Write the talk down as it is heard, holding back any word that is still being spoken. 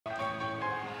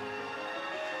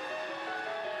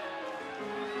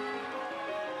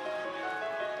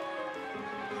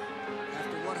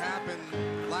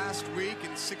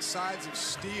Six Sides of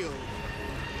Steel.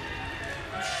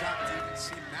 I'm shocked to even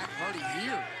see Matt Hardy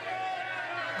here.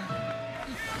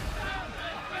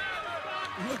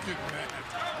 Look at Matt.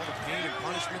 All the pain and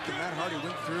punishment that Matt Hardy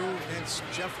went through against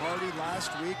Jeff Hardy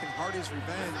last week and Hardy's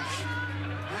revenge.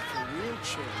 Matt in a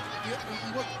wheelchair. Yeah,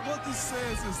 what this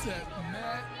says is that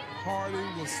Matt Hardy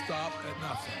will stop at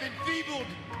nothing. Enfeebled.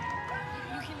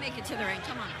 You can make it to the ring.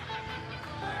 Come on.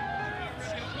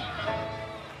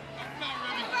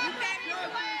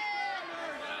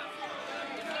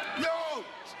 No!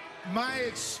 My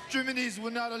extremities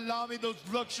will not allow me those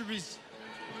luxuries.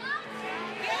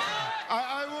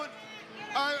 I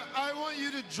want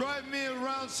you to drive me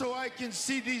around so I can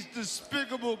see these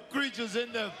despicable creatures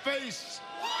in their face.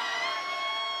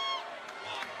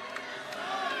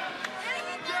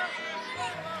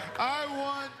 I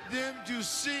want them to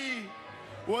see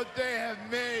what they have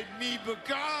made me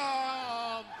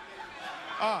become.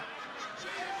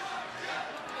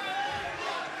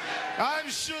 I'm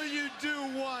sure you do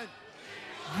want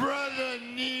Brother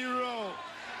Nero,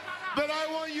 but I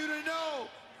want you to know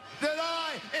that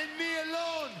I and me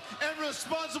alone am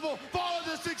responsible for all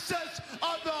the success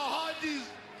of the Hardys.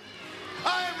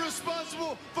 I am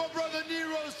responsible for Brother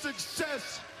Nero's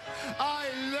success. I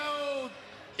loathe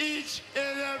each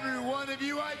and every one of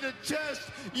you. I detest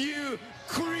you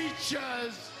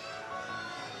creatures.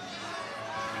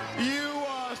 You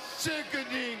are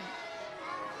sickening.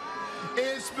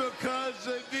 It's because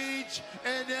of each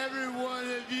and every one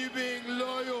of you being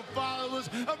loyal followers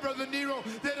of Brother Nero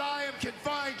that I am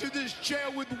confined to this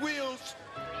chair with wheels.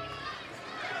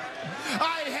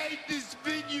 I hate this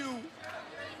venue.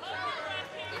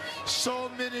 So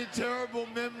many terrible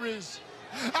memories.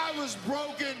 I was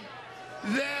broken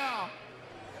there.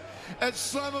 At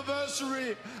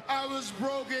Slammiversary, I was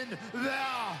broken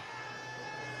there.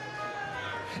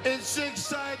 In Six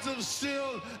Sides of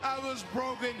Steel, I was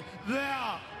broken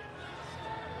there.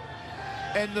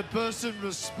 And the person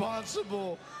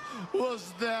responsible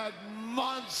was that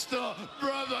monster,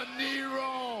 Brother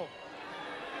Nero.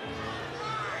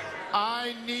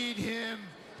 I need him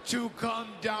to come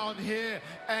down here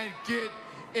and get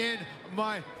in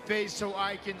my face so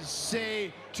I can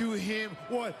say to him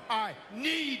what I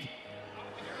need.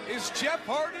 Is Jeff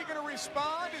Hardy going to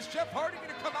respond? Is Jeff Hardy going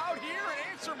to come out here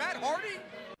and answer Matt Hardy?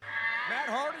 Matt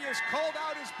Hardy has called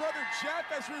out his brother Jeff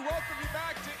as we welcome you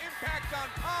back to Impact on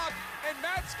Pop, and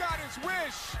Matt's got his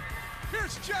wish.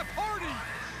 Here's Jeff Hardy.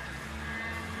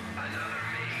 Another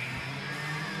me,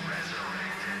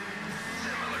 resurrected,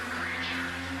 similar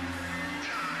creature,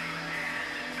 time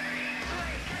and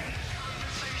fate.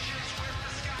 Conversations with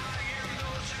the sky and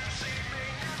those who see me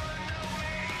never know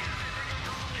me.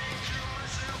 Talking to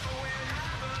myself when I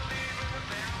believe in the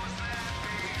powers that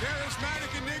be.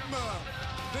 Charismatic Enigma,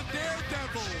 the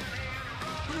Daredevil,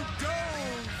 who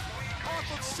dove off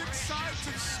of Six Sides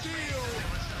of Steel,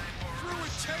 through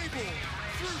a table,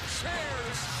 through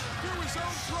chairs, through his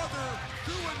own brother,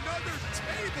 through another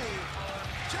table.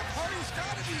 Jeff Hardy's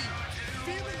got to be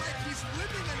feeling like he's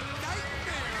living a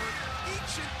nightmare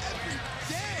each and every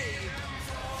day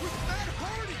with Matt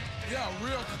Hardy. Yeah,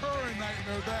 reoccurring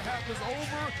nightmare that happens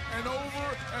over and over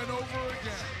and over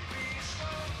again.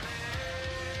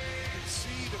 You can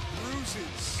see the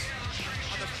bruises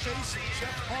on the face of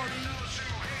Jeff Hardy.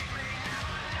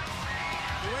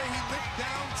 The way he limped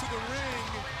down to the ring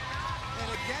and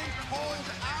again called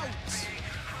out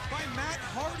by Matt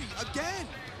Hardy again.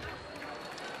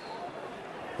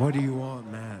 What do you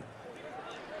want, Matt?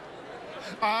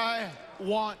 I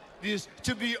want this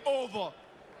to be over.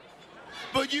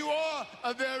 But you are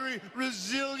a very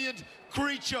resilient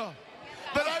creature.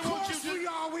 But I want you to...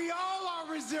 We all are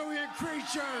resilient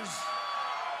creatures.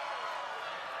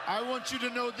 I want you to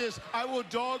know this. I will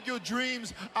dog your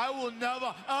dreams. I will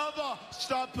never, ever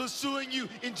stop pursuing you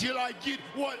until I get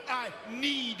what I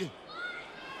need.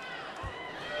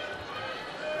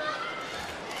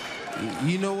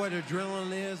 You know what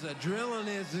adrenaline is? Adrenaline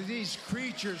is these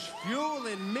creatures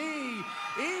fueling me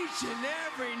each and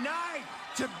every night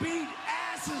to beat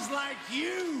asses like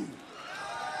you.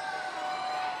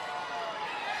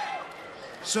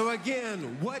 So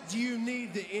again, what do you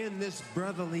need to end this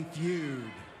brotherly feud?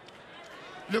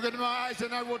 Look into my eyes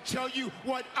and I will tell you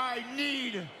what I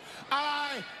need.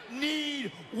 I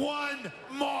need one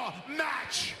more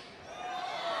match.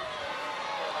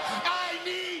 I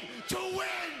need to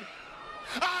win.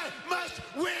 I must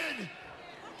win.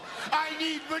 I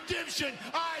need redemption.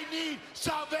 I need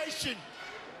salvation.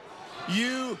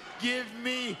 You give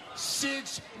me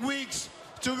 6 weeks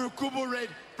to recuperate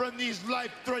from these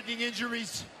life-threatening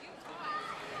injuries.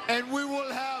 And we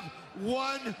will have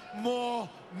one more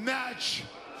match.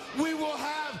 we will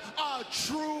have a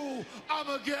true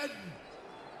Armageddon.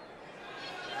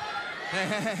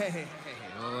 Hey.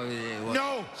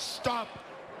 No, stop.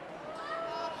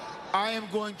 I am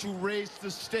going to raise the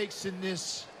stakes in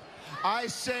this. I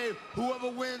say whoever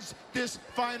wins this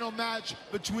final match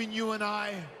between you and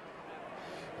I,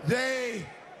 they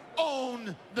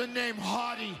own the name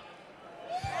Hardy.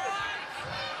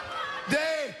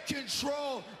 They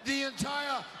control the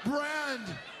entire brand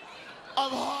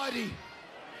of Hardy.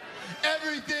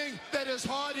 Everything that is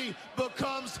Hardy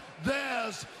becomes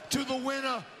theirs. To the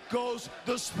winner goes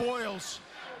the spoils.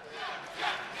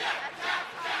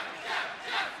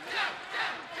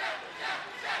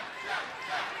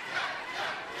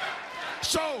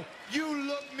 So you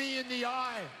look me in the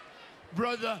eye,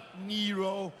 Brother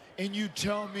Nero, and you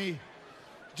tell me,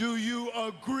 do you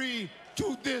agree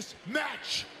to this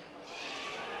match?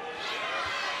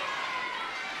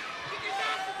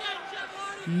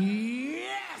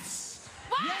 Yes!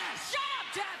 What? Yes! Shut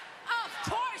up, Jeff!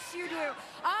 Of course you do!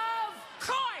 Of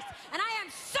course! And I am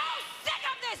so sick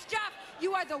of this, Jeff!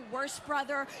 You are the worst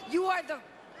brother. You are the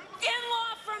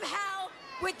in-law from hell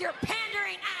with your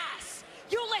pandering ass.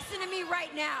 You listen to me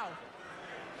right now.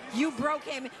 You broke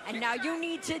him, and now you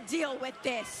need to deal with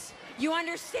this. You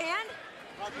understand?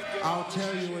 I'll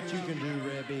tell you what you can do,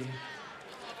 Rebby.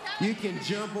 You can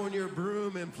jump on your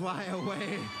broom and fly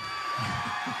away.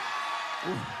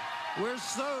 We're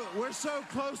so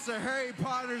close to Harry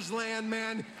Potter's land,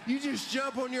 man. You just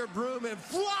jump on your broom and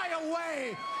fly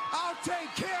away. I'll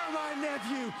take care of my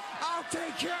nephew. I'll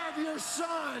take care of your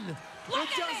son. Look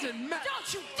It at me! doesn't matter.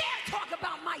 Don't you dare talk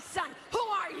about my son! Who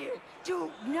are you?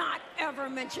 Do not ever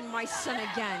mention my son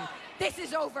again. This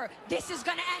is over. This is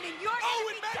gonna end, and you're Oh, gonna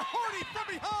and be Matt Hardy from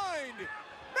behind!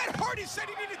 Matt Hardy said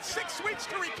he needed 6 weeks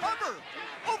to recover.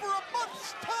 Over a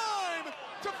month's time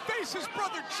to face his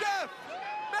brother Jeff.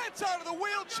 Matt's out of the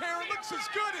wheelchair and looks as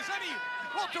good as any,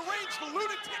 well, deranged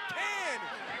lunatic can.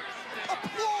 A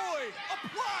ploy, a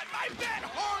plot by Matt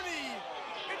Hardy.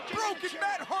 And broken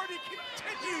Matt Hardy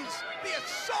continues the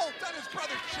assault on his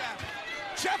brother Jeff.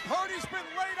 Jeff Hardy's been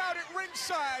laid out at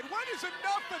ringside. When is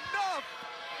enough for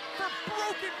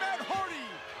broken Matt Hardy?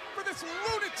 For this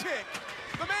lunatic,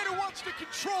 the man who wants to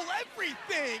control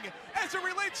everything as it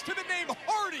relates to the name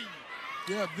Hardy.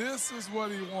 Yeah, this is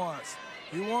what he wants.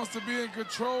 He wants to be in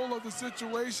control of the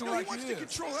situation No, like he wants he to is.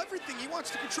 control everything. He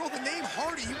wants to control the name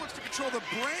Hardy. He wants to control the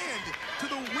brand. To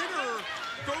the winner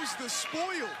goes the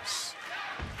spoils.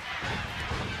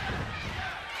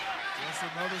 That's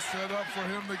another setup for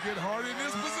him to get Hardy in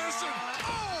this position.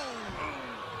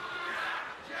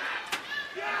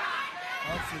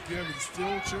 Unforgiving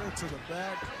steel chair to the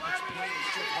back. Much pain is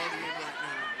Jeff Hardy in right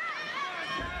now.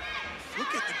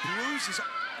 Look at the bruises.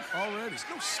 Already. There's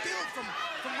no steel from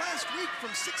last week,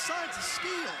 from 6 sides of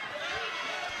steel.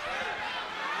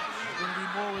 Gonna be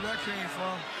more where that came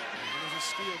from. There's a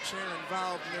steel chair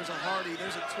involved, and there's a Hardy.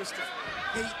 There's a twist of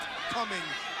hate coming.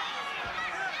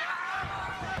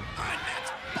 And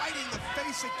that's biting the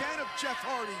face again of Jeff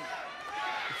Hardy.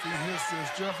 If he hits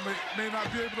this, Jeff may not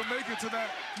be able to make it to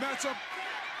that matchup.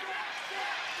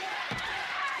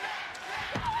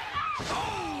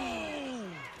 Oh!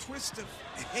 Twist of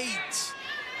hate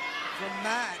from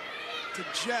Matt to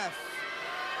Jeff.